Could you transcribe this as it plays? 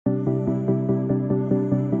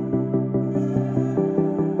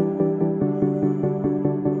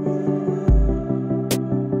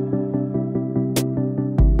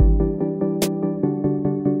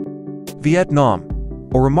Vietnam,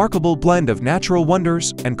 a remarkable blend of natural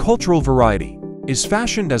wonders and cultural variety, is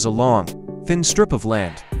fashioned as a long, thin strip of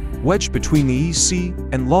land, wedged between the East Sea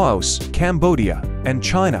and Laos, Cambodia, and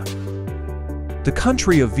China. The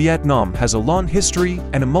country of Vietnam has a long history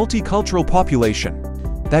and a multicultural population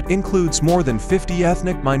that includes more than 50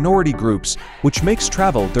 ethnic minority groups, which makes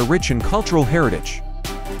travel there rich in cultural heritage.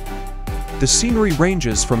 The scenery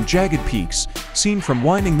ranges from jagged peaks, seen from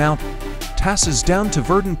winding mountain, passes down to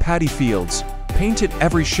verdant paddy fields, painted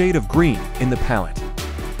every shade of green in the palette.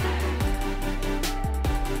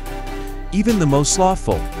 Even the most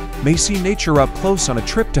slothful may see nature up close on a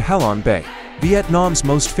trip to Halong Bay, Vietnam's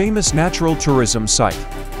most famous natural tourism site.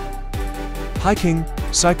 Hiking,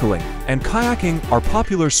 cycling, and kayaking are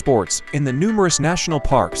popular sports in the numerous national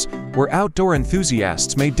parks where outdoor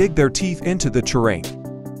enthusiasts may dig their teeth into the terrain.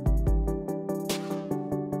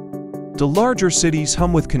 The larger cities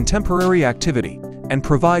hum with contemporary activity and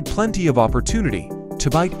provide plenty of opportunity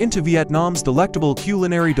to bite into Vietnam's delectable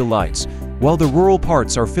culinary delights, while the rural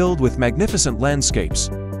parts are filled with magnificent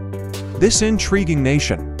landscapes. This intriguing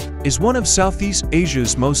nation is one of Southeast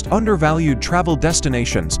Asia's most undervalued travel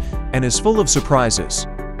destinations and is full of surprises.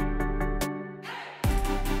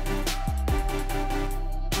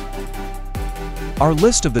 Our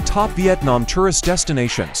list of the top Vietnam tourist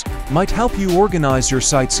destinations might help you organize your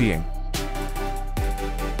sightseeing.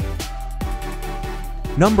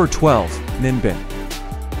 Number 12. Ninh Binh.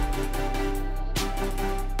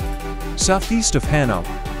 Southeast of Hanoi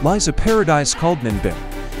lies a paradise called Ninh Binh,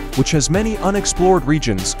 which has many unexplored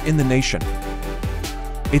regions in the nation.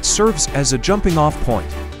 It serves as a jumping-off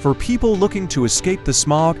point for people looking to escape the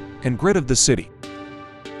smog and grit of the city.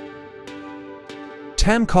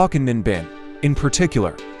 Tam Quoc in Ninh Binh, in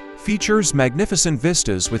particular, features magnificent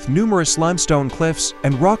vistas with numerous limestone cliffs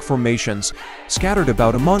and rock formations scattered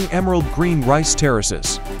about among emerald green rice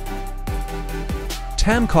terraces.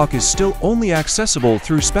 Tam Quoc is still only accessible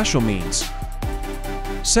through special means.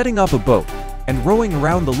 Setting up a boat and rowing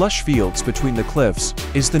around the lush fields between the cliffs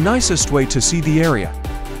is the nicest way to see the area.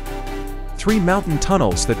 3 mountain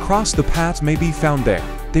tunnels that cross the path may be found there.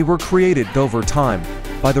 They were created over time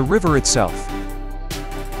by the river itself.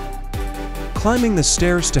 Climbing the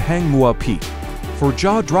stairs to Hang Mua Peak for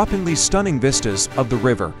jaw-droppingly stunning vistas of the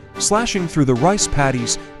river slashing through the rice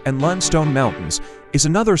paddies and limestone mountains is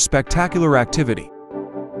another spectacular activity.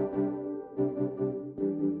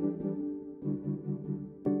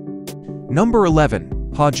 Number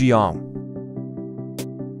 11. Hoi An.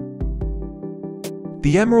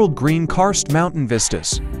 The emerald green karst mountain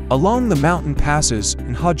vistas along the mountain passes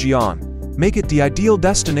in Hoi An make it the ideal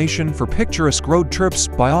destination for picturesque road trips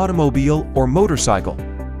by automobile or motorcycle.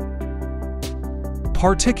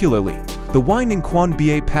 Particularly, the winding Quan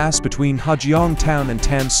Bia Pass between Hoi An town and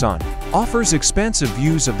Tan Son offers expansive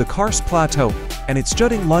views of the Karst Plateau and its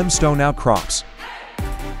jutting limestone outcrops.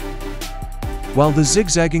 While the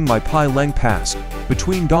zigzagging Mai Pai Leng Pass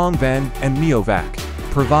between Dong Van and Mio Vac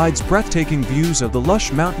provides breathtaking views of the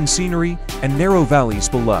lush mountain scenery and narrow valleys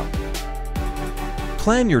below.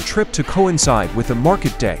 Plan your trip to coincide with a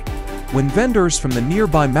market day, when vendors from the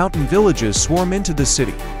nearby mountain villages swarm into the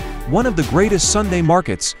city. One of the greatest Sunday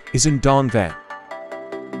markets is in Dong Van.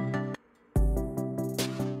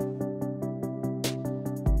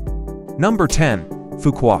 Number 10.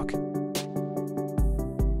 Phu Quoc.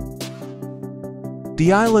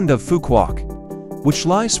 The island of Phu Quoc, which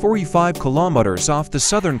lies 45 kilometers off the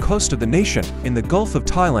southern coast of the nation in the Gulf of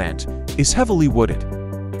Thailand, is heavily wooded.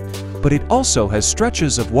 But it also has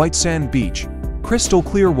stretches of white sand beach, crystal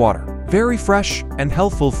clear water, very fresh and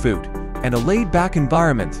healthful food, and a laid-back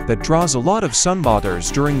environment that draws a lot of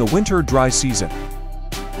sunbathers during the winter dry season.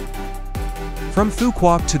 From Phu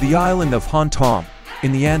Quoc to the island of Han Tom,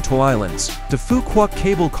 in the An To Islands, the Phu Quoc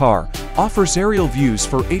cable car offers aerial views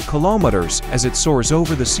for 8 kilometers as it soars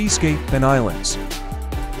over the seascape and islands.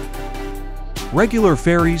 Regular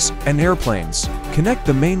ferries and airplanes connect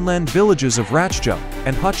the mainland villages of Ratchjo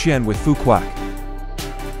and Ha Tien with Phu Quoc.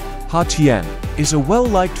 Ha Tien is a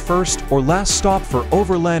well-liked first or last stop for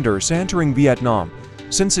overlanders entering Vietnam,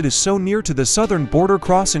 since it is so near to the southern border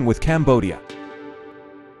crossing with Cambodia.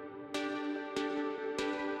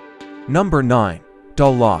 Number 9.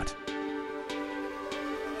 Dalat.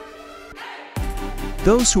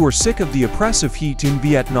 Those who are sick of the oppressive heat in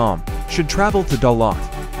Vietnam should travel to Dalat.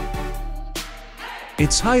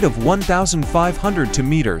 Its height of 1,502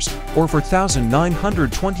 meters, or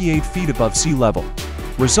 4,928 feet above sea level,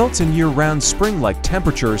 results in year-round spring-like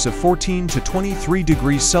temperatures of 14 to 23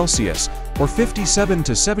 degrees Celsius, or 57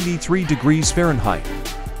 to 73 degrees Fahrenheit.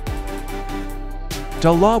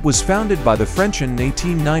 Dalat was founded by the French in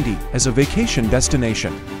 1890 as a vacation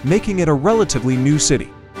destination, making it a relatively new city.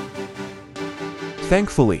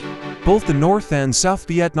 Thankfully, both the North and South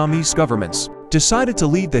Vietnamese governments decided to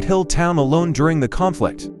leave the hill town alone during the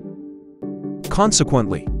conflict.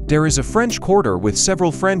 Consequently, there is a French quarter with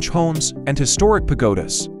several French homes and historic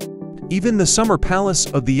pagodas. Even the summer palace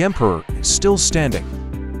of the emperor is still standing.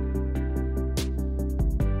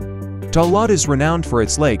 Dalat is renowned for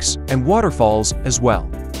its lakes and waterfalls as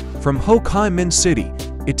well. From Ho Chi Minh City,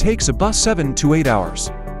 it takes a bus 7 to 8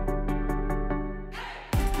 hours.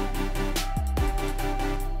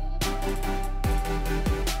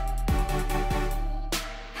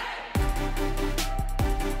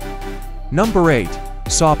 Number 8.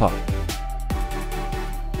 Sapa.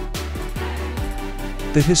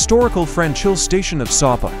 The historical French hill station of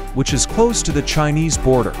Sapa, which is close to the Chinese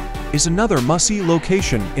border, is another must-see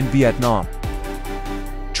location in Vietnam.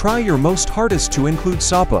 Try your hardest to include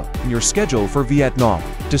Sapa in your schedule for Vietnam,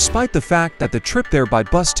 despite the fact that the trip there by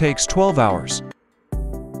bus takes 12 hours.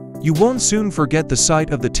 You won't soon forget the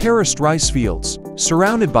sight of the terraced rice fields,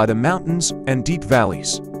 surrounded by the mountains and deep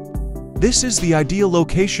valleys. This is the ideal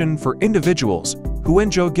location for individuals who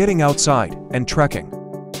enjoy getting outside and trekking.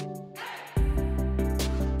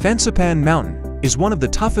 Phansapan Mountain is one of the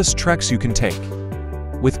toughest treks you can take.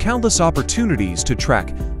 With countless opportunities to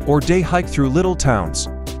trek or day hike through little towns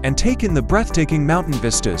and take in the breathtaking mountain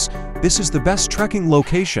vistas, this is the best trekking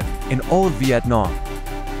location in all of Vietnam.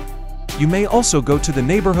 You may also go to the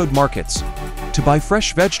neighborhood markets to buy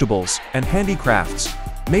fresh vegetables and handicrafts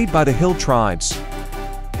made by the hill tribes.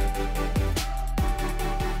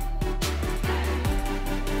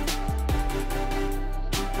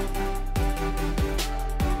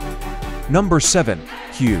 Number 7.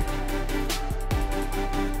 Hue.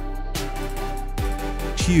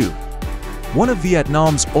 Hue, one of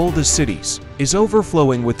Vietnam's oldest cities, is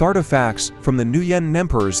overflowing with artifacts from the Nguyen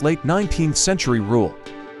Emperor's late 19th century rule.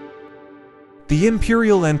 The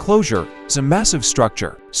imperial enclosure is a massive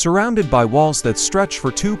structure, surrounded by walls that stretch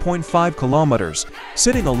for 2.5 kilometers,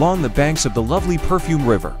 sitting along the banks of the lovely Perfume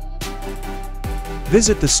River.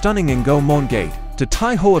 Visit the stunning Ngo Mon Gate, to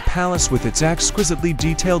Tai Hoa Palace with its exquisitely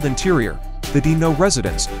detailed interior, the Dino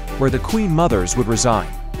residence, where the Queen Mothers would reside,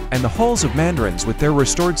 and the halls of mandarins with their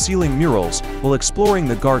restored ceiling murals while exploring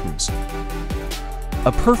the gardens.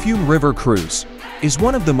 A Perfume River cruise is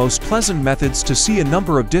one of the most pleasant methods to see a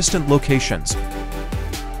number of distant locations.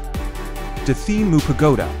 The Thi Mu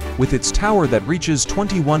Pagoda, with its tower that reaches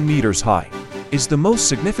 21 meters high, is the most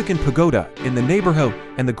significant pagoda in the neighborhood,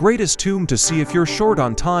 and the greatest tomb to see if you're short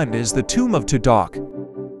on time is the Tomb of Tudoc.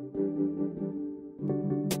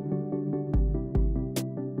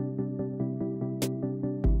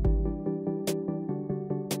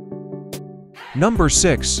 Number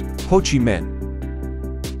 6. Ho Chi Minh.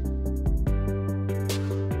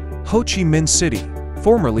 Ho Chi Minh City,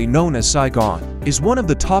 formerly known as Saigon, is one of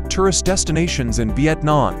the top tourist destinations in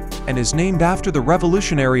Vietnam and is named after the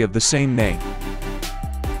revolutionary of the same name.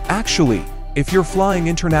 Actually, if you're flying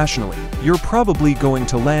internationally, you're probably going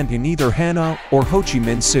to land in either Hanoi or Ho Chi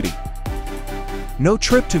Minh City. No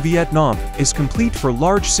trip to Vietnam is complete for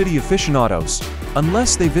large city aficionados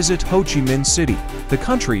unless they visit Ho Chi Minh City, the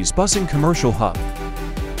country's buzzing commercial hub.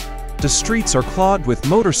 The streets are clogged with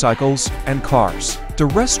motorcycles and cars. The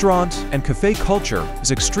restaurant and cafe culture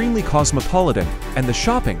is extremely cosmopolitan, and the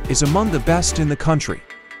shopping is among the best in the country.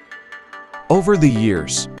 Over the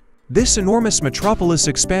years, this enormous metropolis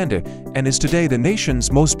expanded and is today the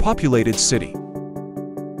nation's most populated city.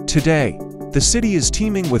 Today, the city is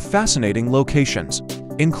teeming with fascinating locations,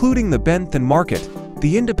 including the Ben Thanh Market,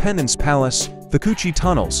 the Independence Palace, the Cu Chi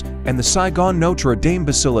Tunnels, and the Saigon Notre Dame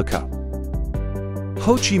Basilica.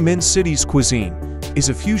 Ho Chi Minh City's cuisine is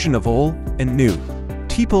a fusion of old and new.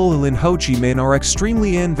 People in Ho Chi Minh are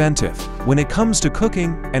extremely inventive when it comes to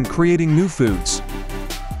cooking and creating new foods.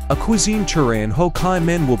 A cuisine tour in Ho Chi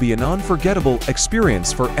Minh will be an unforgettable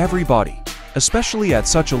experience for everybody, especially at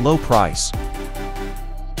such a low price.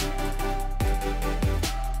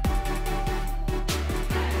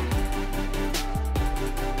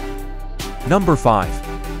 Number 5.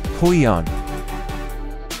 Hoi An.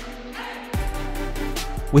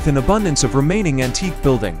 With an abundance of remaining antique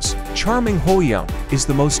buildings, charming Hoi An is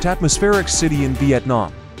the most atmospheric city in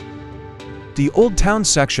Vietnam. The Old Town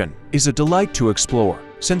section is a delight to explore,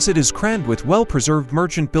 since it is crammed with well-preserved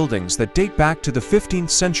merchant buildings that date back to the 15th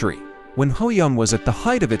century, when Hoi An was at the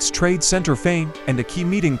height of its trade center fame and a key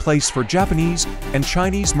meeting place for Japanese and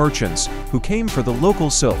Chinese merchants who came for the local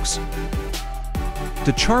silks.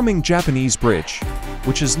 The charming Japanese Bridge,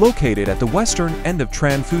 which is located at the western end of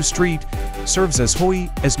Tran Phu Street, serves as Hoi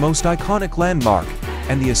An's most iconic landmark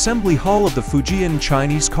and the assembly hall of the Fujian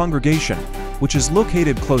Chinese congregation, which is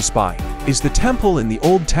located close by, is the temple in the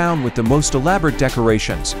old town with the most elaborate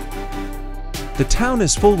decorations. The town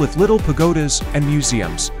is full with little pagodas and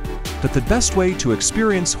museums, but the best way to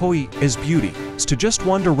experience Hoi An's beauty is to just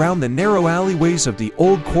wander around the narrow alleyways of the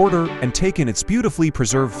old quarter and take in its beautifully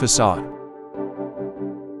preserved facade.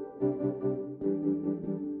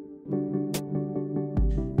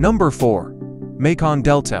 Number 4. Mekong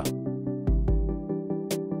Delta.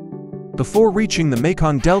 Before reaching the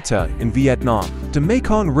Mekong Delta in Vietnam, the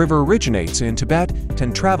Mekong River originates in Tibet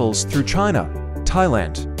and travels through China,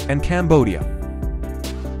 Thailand, and Cambodia.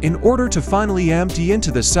 In order to finally empty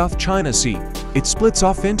into the South China Sea, it splits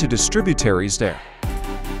off into distributaries there.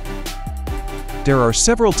 There are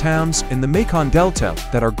several towns in the Mekong Delta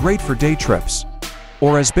that are great for day trips,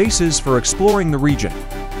 or as bases for exploring the region.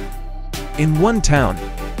 In one town,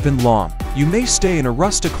 Vinh Long, you may stay in a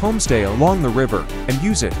rustic homestay along the river and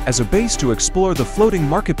use it as a base to explore the floating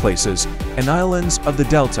marketplaces and islands of the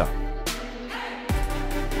Delta.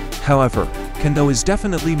 However, Can Tho is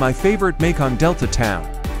definitely my favorite Mekong Delta town.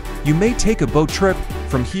 You may take a boat trip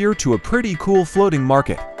from here to a pretty cool floating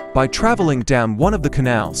market by traveling down one of the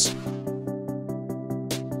canals.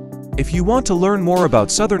 If you want to learn more about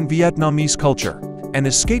southern Vietnamese culture and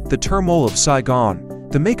escape the turmoil of Saigon,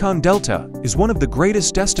 the Mekong Delta is one of the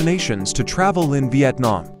greatest destinations to travel in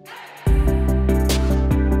Vietnam.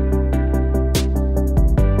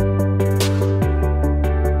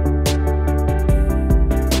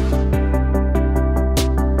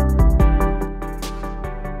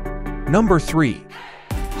 Number 3.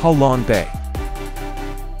 Ha Long Bay.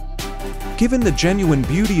 Given the genuine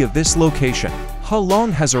beauty of this location, Ha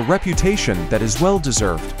Long has a reputation that is well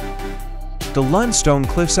deserved. The limestone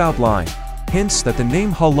cliffs outline hints that the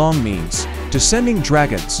name Ha Long means descending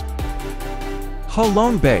dragons. Ha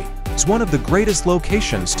Long Bay is one of the greatest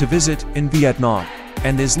locations to visit in Vietnam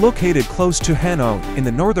and is located close to Hanoi in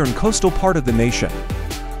the northern coastal part of the nation.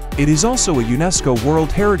 It is also a UNESCO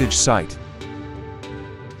World Heritage Site.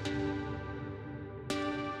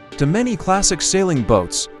 The many classic sailing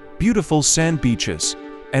boats, beautiful sand beaches,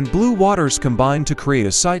 and blue waters combine to create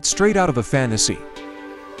a sight straight out of a fantasy.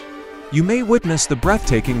 You may witness the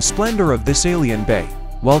breathtaking splendor of this alien bay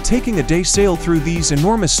while taking a day sail through these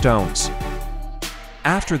enormous stones.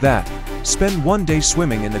 After that, spend one day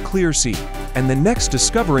swimming in the clear sea, and the next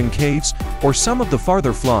discovering caves or some of the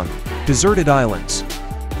farther flung, deserted islands.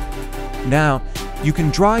 Now, you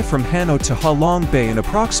can drive from Hanoi to Ha Long Bay in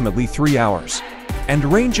approximately 3 hours, and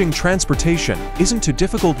arranging transportation isn't too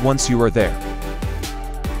difficult once you are there.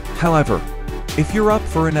 However, if you're up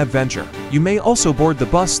for an adventure, you may also board the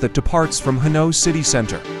bus that departs from Hanoi city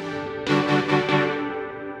center.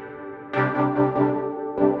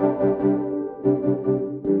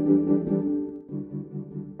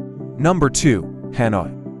 Number 2.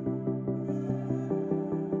 Hanoi.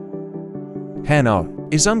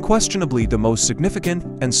 Hanoi is unquestionably the most significant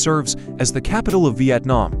and serves as the capital of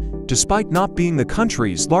Vietnam, despite not being the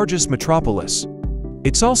country's largest metropolis.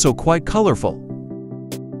 It's also quite colorful.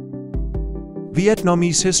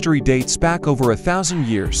 Vietnamese history dates back over 1,000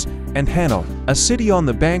 years, and Hanoi, a city on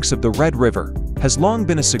the banks of the Red River, has long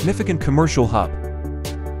been a significant commercial hub.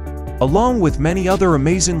 Along with many other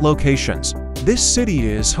amazing locations, this city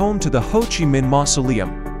is home to the Ho Chi Minh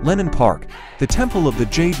Mausoleum, Lenin Park, the Temple of the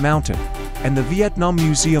Jade Mountain, and the Vietnam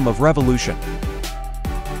Museum of Revolution.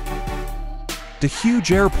 The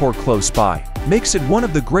huge airport close by makes it one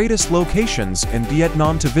of the greatest locations in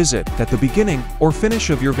Vietnam to visit at the beginning or finish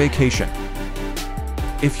of your vacation.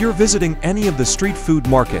 If you're visiting any of the street food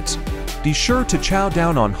markets, be sure to chow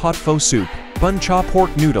down on hot pho soup, bun cha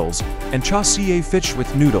pork noodles, and cha sie fish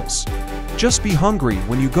with noodles. Just be hungry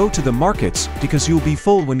when you go to the markets because you'll be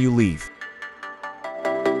full when you leave.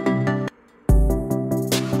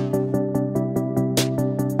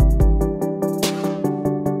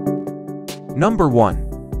 Number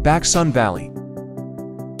 1. Bac Son Valley.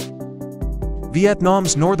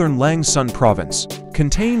 Vietnam's northern Lang Son province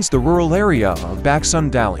contains the rural area of Bac Son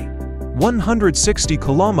Valley. 160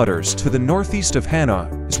 kilometers to the northeast of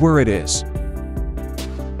Hanoi is where it is.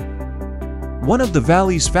 One of the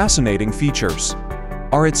valley's fascinating features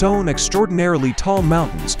are its own extraordinarily tall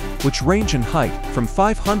mountains, which range in height from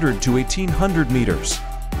 500 to 1,800 meters.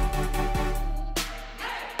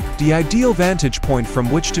 The ideal vantage point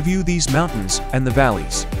from which to view these mountains and the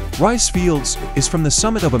valley's rice fields is from the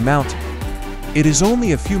summit of a mountain. It is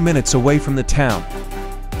only a few minutes away from the town.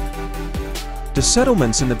 The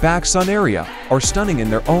settlements in the Bac Son area are stunning in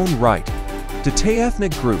their own right. The Tay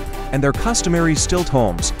ethnic group and their customary stilt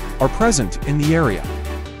homes are present in the area.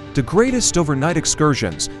 The greatest overnight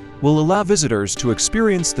excursions will allow visitors to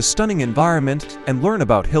experience the stunning environment and learn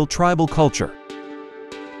about hill tribal culture.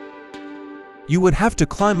 You would have to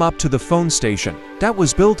climb up to the phone station that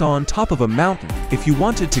was built on top of a mountain if you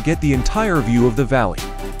wanted to get the entire view of the valley.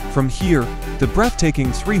 From here, the breathtaking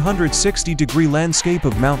 360-degree landscape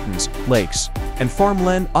of mountains, lakes, and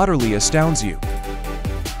farmland utterly astounds you.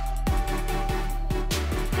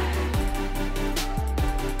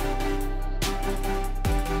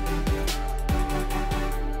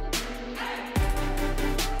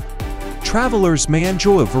 Travelers may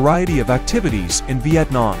enjoy a variety of activities in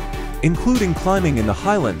Vietnam, including climbing in the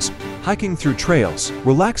highlands, hiking through trails,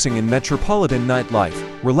 relaxing in metropolitan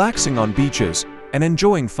nightlife, relaxing on beaches, and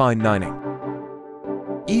enjoying fine dining.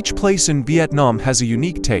 Each place in Vietnam has a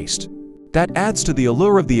unique taste that adds to the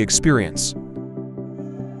allure of the experience.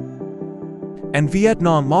 And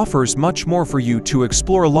Vietnam offers much more for you to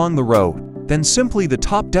explore along the road than simply the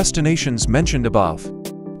top destinations mentioned above.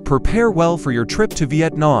 Prepare well for your trip to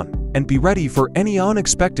Vietnam and be ready for any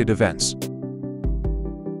unexpected events.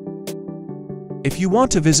 If you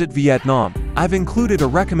want to visit Vietnam, I've included a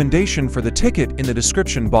recommendation for the ticket in the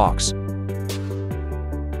description box.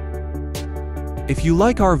 If you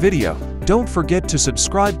like our video, don't forget to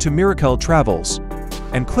subscribe to Miracle Travels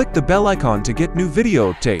and click the bell icon to get new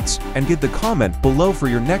video updates and get the comment below for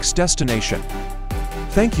your next destination.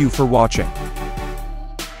 Thank you for watching.